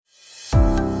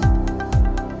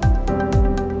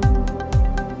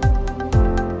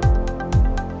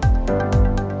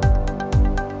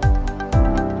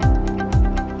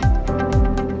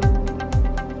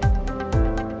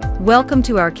Welcome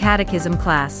to our Catechism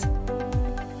class.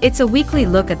 It's a weekly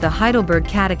look at the Heidelberg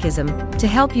Catechism to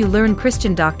help you learn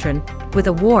Christian doctrine with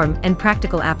a warm and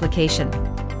practical application.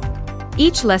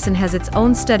 Each lesson has its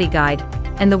own study guide,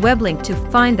 and the web link to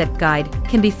find that guide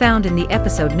can be found in the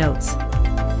episode notes.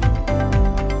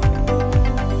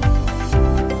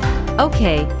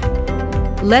 Okay,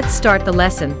 let's start the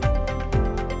lesson.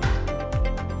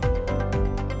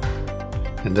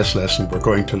 In this lesson, we're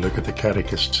going to look at the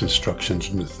Catechist's instructions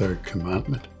in the third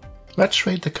commandment. Let's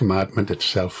read the commandment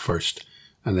itself first,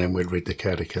 and then we'll read the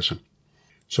Catechism.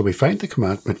 So we find the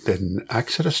commandment in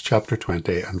Exodus chapter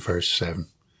 20 and verse 7.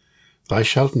 Thou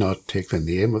shalt not take the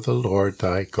name of the Lord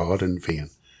thy God in vain,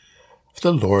 for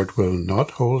the Lord will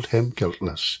not hold him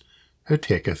guiltless who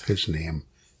taketh his name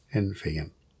in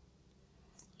vain.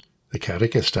 The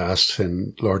Catechist asks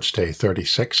in Lord's Day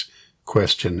 36,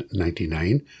 question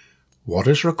 99, what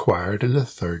is required in the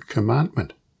third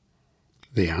commandment?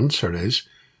 The answer is,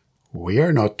 we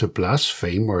are not to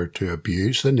blaspheme or to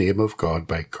abuse the name of God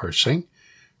by cursing,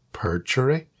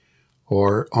 perjury,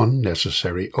 or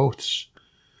unnecessary oaths,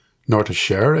 nor to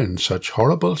share in such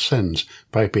horrible sins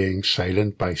by being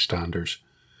silent bystanders.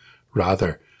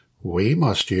 Rather, we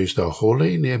must use the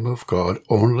holy name of God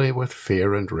only with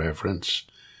fear and reverence,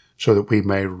 so that we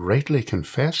may rightly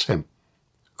confess him,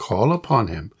 call upon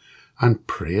him, and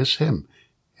praise him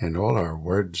in all our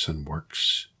words and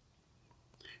works.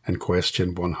 In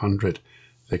question 100,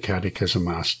 the Catechism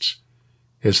asks,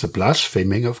 is the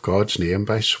blaspheming of God's name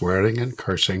by swearing and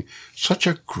cursing such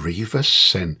a grievous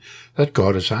sin that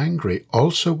God is angry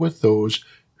also with those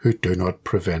who do not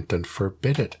prevent and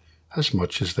forbid it as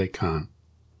much as they can?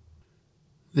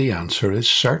 The answer is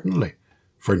certainly,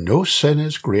 for no sin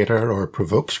is greater or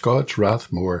provokes God's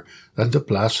wrath more than the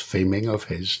blaspheming of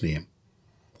his name.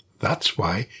 That's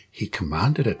why he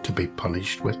commanded it to be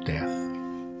punished with death.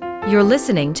 You're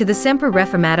listening to the Semper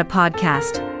Reformata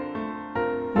podcast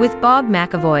with Bob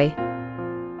McAvoy.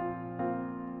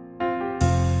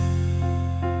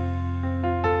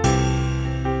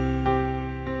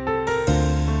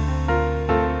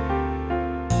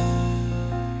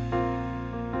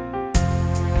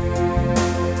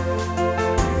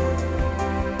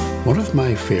 One of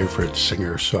my favourite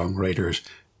singer-songwriters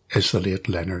is the late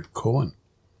Leonard Cohen.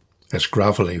 His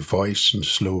gravelly voice and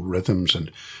slow rhythms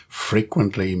and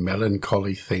frequently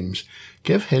melancholy themes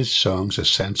give his songs a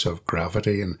sense of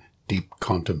gravity and deep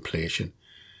contemplation,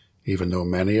 even though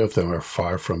many of them are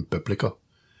far from biblical.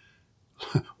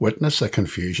 Witness the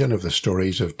confusion of the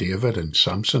stories of David and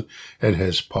Samson in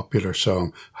his popular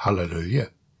song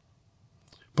Hallelujah.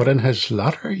 But in his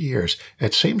latter years,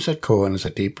 it seems that Cohen is a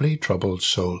deeply troubled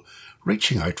soul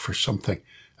reaching out for something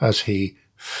as he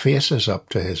faces up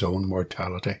to his own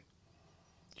mortality.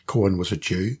 Cohen was a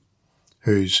Jew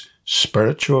whose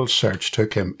spiritual search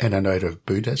took him in and out of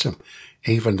Buddhism,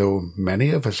 even though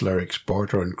many of his lyrics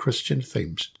border on Christian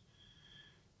themes.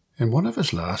 In one of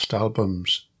his last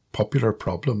albums, Popular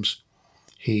Problems,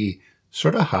 he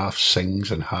sort of half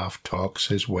sings and half talks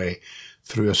his way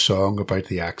through a song about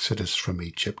the Exodus from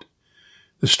Egypt,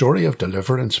 the story of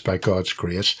deliverance by God's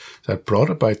grace that brought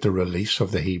about the release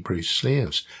of the Hebrew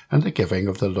slaves and the giving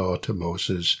of the law to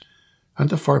Moses and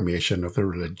the formation of the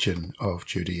religion of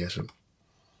Judaism.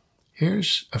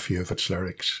 Here's a few of its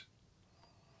lyrics.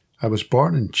 I was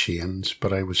born in chains,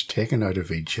 but I was taken out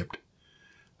of Egypt.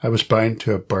 I was bound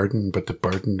to a burden, but the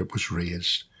burden it was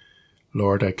raised.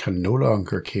 Lord, I can no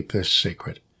longer keep this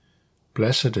secret.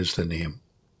 Blessed is the name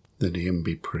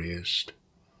be praised.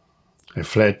 I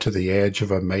fled to the edge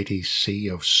of a mighty sea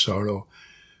of sorrow,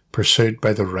 pursued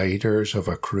by the riders of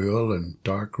a cruel and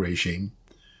dark regime.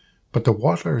 But the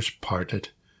waters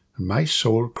parted, and my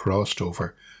soul crossed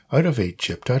over, out of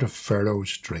Egypt, out of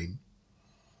Pharaoh's dream.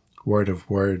 Word of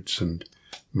words and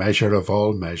measure of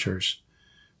all measures.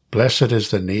 Blessed is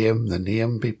the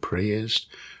name be praised.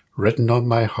 Written on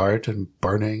my heart in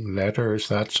burning letters,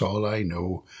 that's all I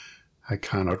know. I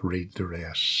cannot read the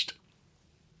rest.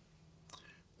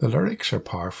 The lyrics are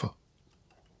powerful.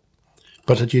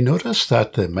 But did you notice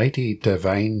that the mighty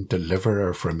divine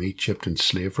deliverer from Egypt and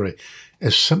slavery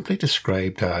is simply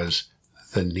described as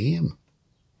the name?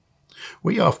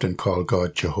 We often call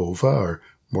God Jehovah, or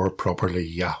more properly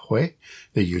Yahweh,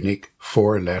 the unique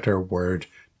four-letter word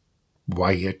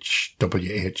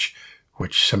YHWH,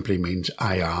 which simply means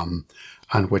I am,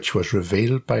 and which was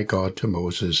revealed by God to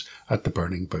Moses at the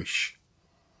burning bush.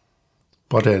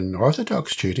 But in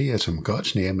Orthodox Judaism,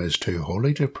 God's name is too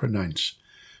holy to pronounce.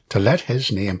 To let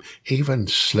his name even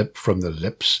slip from the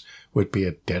lips would be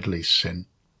a deadly sin.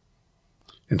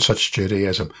 In such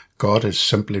Judaism, God is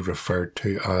simply referred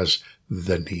to as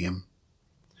the name.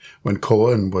 When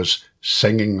Cohen was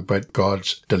singing about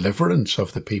God's deliverance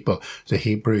of the people, the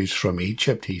Hebrews from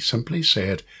Egypt, he simply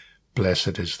said,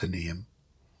 "Blessed is the name."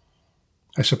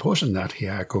 I suppose in that he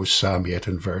echoes Psalm 8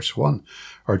 and verse 1,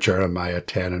 or Jeremiah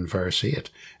 10 and verse 8,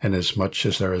 "Inasmuch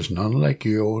as there is none like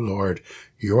you, O Lord,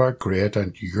 you are great,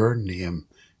 and your name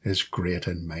is great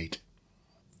in might."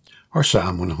 Or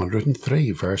Psalm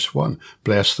 103 verse 1,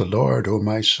 "Bless the Lord, O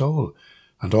my soul,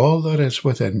 and all that is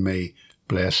within me,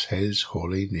 bless his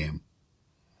holy name."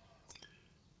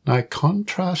 Now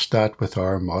contrast that with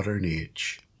our modern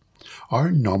age,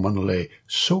 our nominally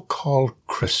so-called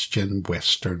Christian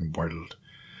Western world,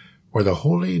 where the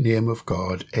holy name of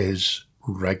God is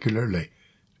regularly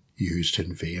used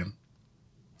in vain.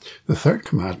 The third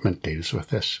commandment deals with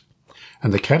this,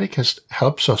 and the Catechist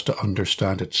helps us to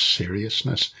understand its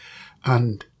seriousness,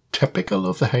 and typical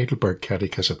of the Heidelberg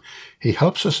Catechism, he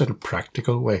helps us in a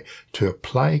practical way to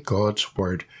apply God's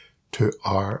word to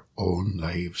our own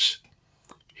lives.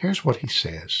 Here's what he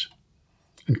says.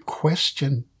 In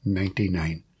question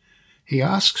 99, he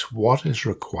asks what is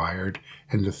required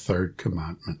in the third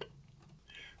commandment.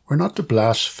 We're not to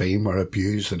blaspheme or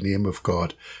abuse the name of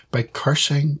God by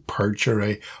cursing,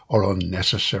 perjury, or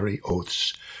unnecessary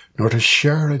oaths, nor to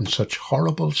share in such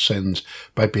horrible sins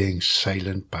by being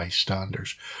silent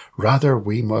bystanders. Rather,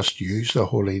 we must use the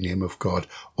holy name of God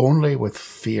only with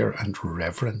fear and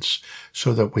reverence,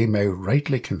 so that we may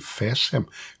rightly confess him,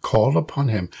 call upon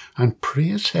him, and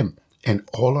praise him in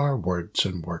all our words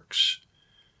and works.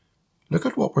 Look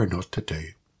at what we're not to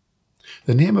do.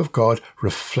 The name of God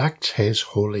reflects his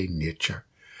holy nature.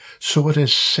 So it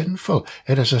is sinful,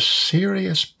 it is a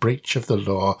serious breach of the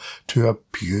law to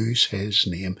abuse his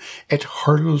name. It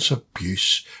hurls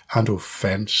abuse and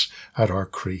offence at our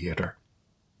Creator.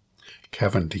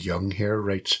 Kevin DeYoung here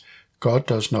writes, God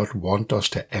does not want us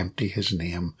to empty his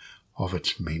name of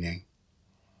its meaning.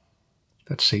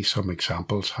 Let's see some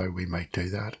examples how we might do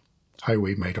that, how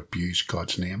we might abuse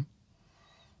God's name.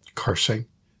 Cursing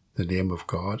the name of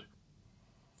God.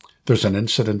 There's an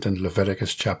incident in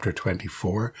Leviticus chapter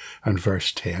 24 and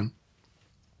verse 10,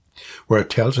 where it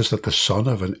tells us that the son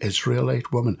of an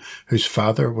Israelite woman, whose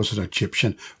father was an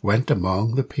Egyptian, went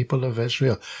among the people of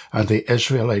Israel, and the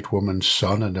Israelite woman's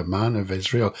son and a man of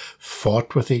Israel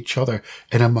fought with each other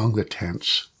in among the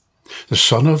tents. The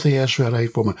son of the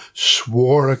Israelite woman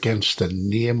swore against the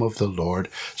name of the Lord,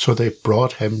 so they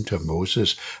brought him to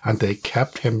Moses, and they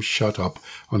kept him shut up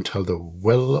until the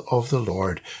will of the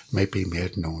Lord might be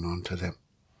made known unto them.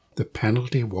 The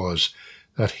penalty was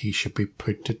that he should be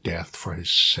put to death for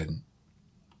his sin.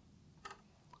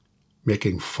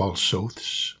 Making false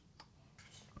oaths.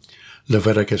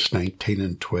 Leviticus 19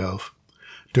 and 12.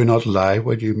 Do not lie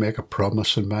when you make a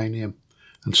promise in my name,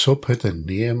 and so put the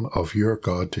name of your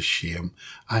God to shame.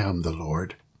 I am the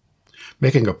Lord.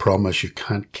 Making a promise you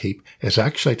can't keep is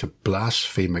actually to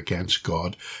blaspheme against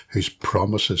God, whose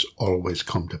promises always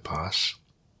come to pass.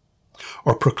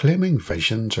 Or proclaiming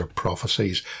visions or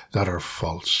prophecies that are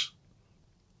false.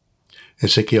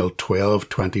 Ezekiel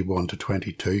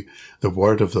 12:21-22, the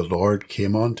word of the Lord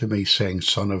came unto me, saying,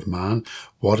 Son of man,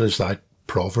 what is that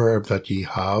proverb that ye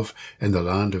have in the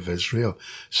land of Israel,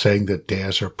 saying that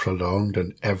days are prolonged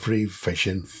and every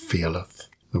vision faileth?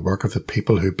 The work of the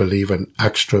people who believe in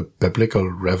extra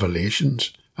biblical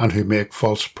revelations and who make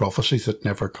false prophecies that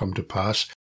never come to pass.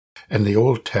 In the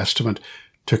Old Testament,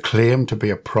 to claim to be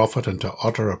a prophet and to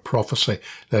utter a prophecy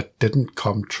that didn't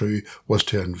come true was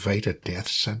to invite a death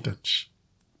sentence.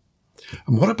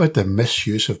 And what about the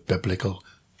misuse of biblical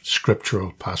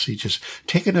scriptural passages,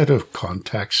 taken out of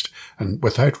context and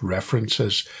without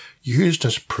references, used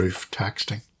as proof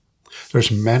texting?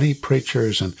 There's many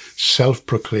preachers and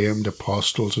self-proclaimed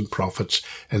apostles and prophets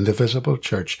in the visible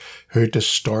church who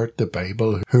distort the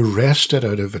Bible, who wrest it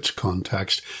out of its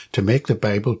context to make the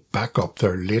Bible back up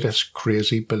their latest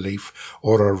crazy belief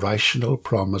or a rational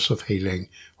promise of healing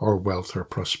or wealth or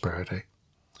prosperity.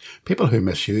 People who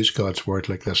misuse God's word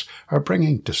like this are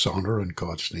bringing dishonour in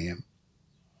God's name.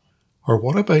 Or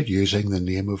what about using the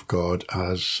name of God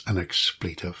as an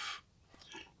expletive?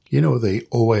 You know, the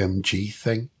OMG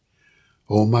thing?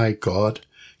 Oh my God,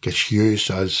 gets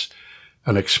used as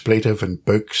an expletive in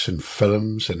books and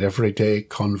films and everyday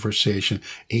conversation,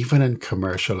 even in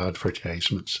commercial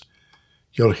advertisements.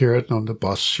 You'll hear it on the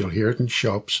bus, you'll hear it in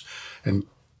shops, in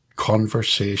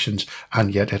conversations,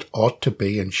 and yet it ought to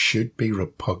be and should be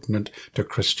repugnant to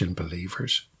Christian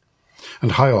believers.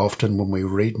 And how often when we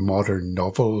read modern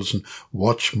novels and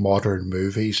watch modern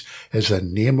movies is the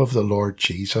name of the Lord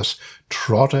Jesus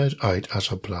trotted out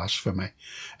as a blasphemy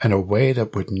in a way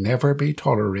that would never be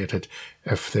tolerated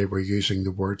if they were using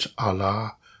the words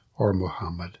Allah or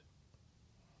Muhammad.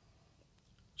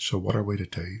 So what are we to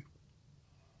do?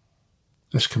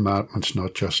 This commandment's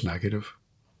not just negative.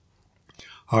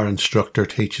 Our instructor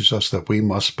teaches us that we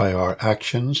must, by our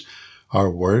actions, our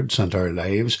words and our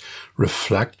lives,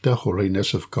 reflect the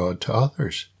holiness of God to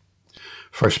others.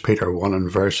 1 Peter 1 and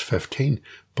verse 15,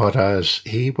 but as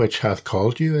he which hath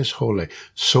called you is holy,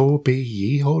 so be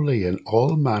ye holy in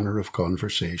all manner of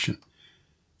conversation.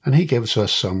 And he gives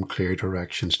us some clear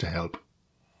directions to help.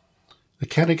 The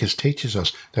Catechism teaches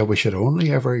us that we should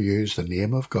only ever use the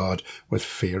name of God with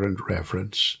fear and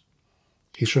reverence.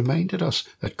 He's reminded us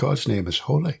that God's name is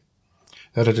holy,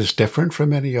 that it is different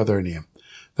from any other name,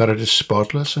 that it is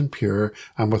spotless and pure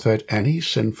and without any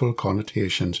sinful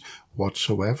connotations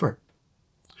whatsoever.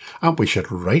 And we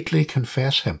should rightly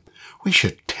confess him. We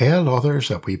should tell others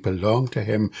that we belong to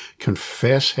him,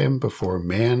 confess him before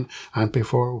men and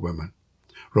before women.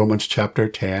 Romans chapter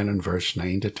 10 and verse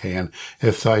 9 to 10,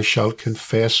 if thou shalt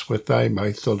confess with thy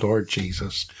mouth the Lord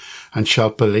Jesus, and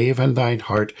shalt believe in thine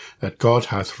heart that God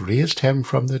hath raised him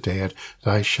from the dead,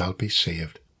 thou shalt be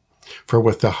saved. For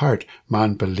with the heart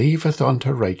man believeth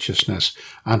unto righteousness,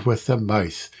 and with the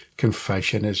mouth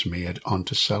confession is made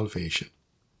unto salvation.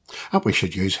 And we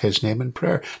should use his name in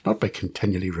prayer, not by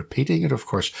continually repeating it, of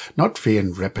course, not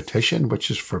vain repetition,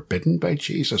 which is forbidden by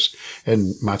Jesus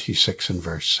in Matthew 6 and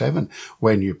verse 7.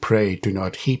 When you pray, do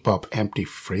not heap up empty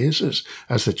phrases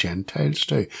as the Gentiles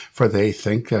do, for they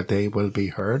think that they will be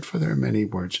heard for their many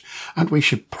words. And we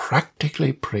should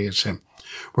practically praise him.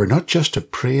 We're not just to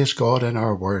praise God in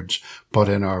our words, but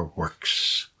in our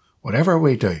works. Whatever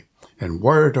we do, in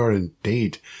word or in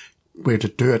deed, we're to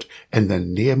do it in the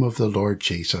name of the Lord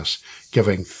Jesus,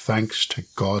 giving thanks to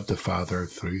God the Father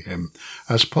through him,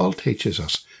 as Paul teaches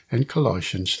us in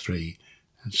Colossians 3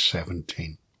 and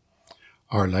 17.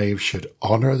 Our lives should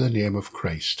honour the name of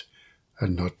Christ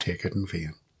and not take it in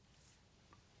vain.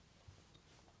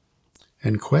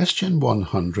 In question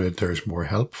 100, there's more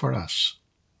help for us.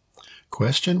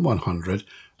 Question 100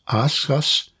 asks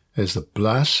us, is the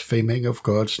blaspheming of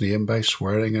God's name by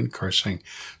swearing and cursing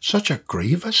such a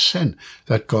grievous sin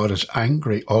that God is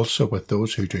angry also with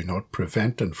those who do not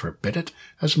prevent and forbid it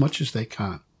as much as they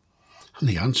can? And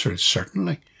the answer is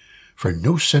certainly, for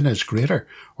no sin is greater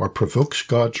or provokes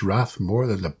God's wrath more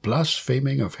than the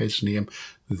blaspheming of his name.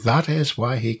 That is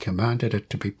why he commanded it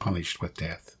to be punished with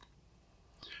death.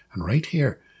 And right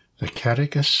here, the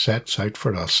Catechism sets out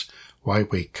for us why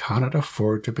we cannot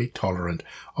afford to be tolerant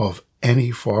of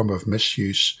any form of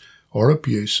misuse or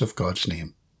abuse of God's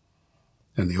name.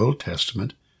 In the Old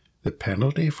Testament, the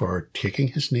penalty for taking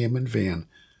his name in vain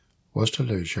was to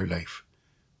lose your life.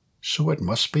 So it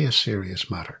must be a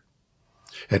serious matter.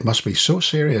 It must be so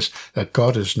serious that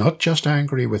God is not just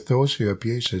angry with those who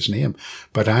abuse his name,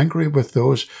 but angry with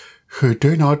those who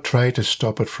do not try to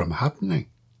stop it from happening.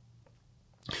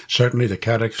 Certainly the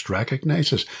Catechism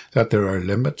recognises that there are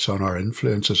limits on our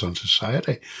influences on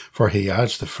society, for he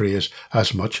adds the phrase,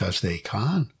 as much as they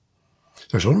can.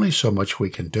 There's only so much we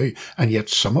can do, and yet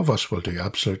some of us will do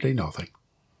absolutely nothing.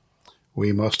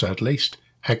 We must at least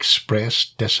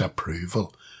express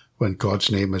disapproval when God's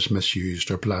name is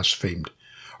misused or blasphemed,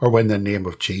 or when the name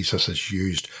of Jesus is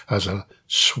used as a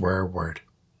swear word.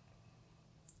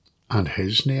 And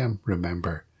his name,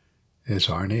 remember, is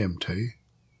our name too.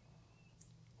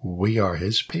 We are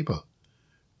his people.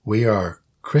 We are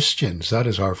Christians. That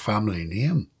is our family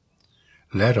name.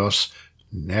 Let us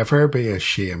never be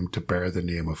ashamed to bear the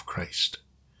name of Christ.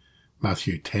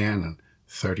 Matthew 10 and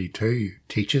 32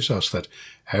 teaches us that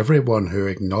everyone who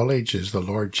acknowledges the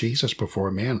Lord Jesus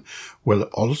before men will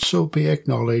also be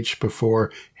acknowledged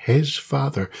before his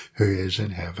Father who is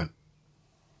in heaven.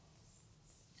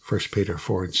 1 Peter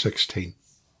 4 and 16.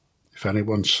 If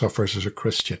anyone suffers as a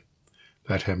Christian,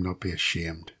 let him not be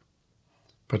ashamed,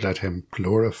 but let him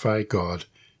glorify God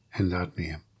in that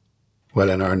name. Well,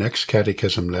 in our next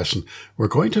Catechism lesson, we're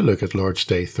going to look at Lord's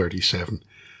Day 37,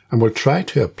 and we'll try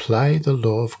to apply the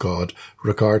law of God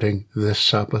regarding the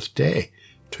Sabbath day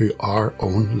to our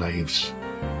own lives.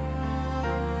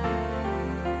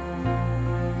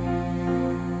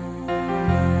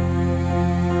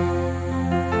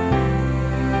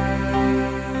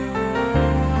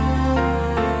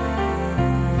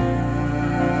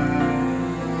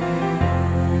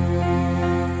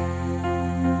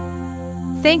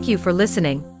 Thank you for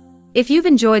listening. If you've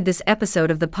enjoyed this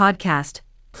episode of the podcast,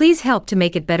 please help to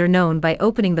make it better known by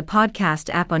opening the podcast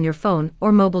app on your phone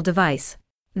or mobile device.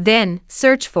 Then,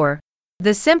 search for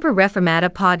the Semper Reformata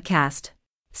podcast.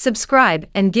 Subscribe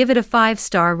and give it a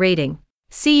 5-star rating.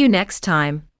 See you next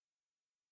time.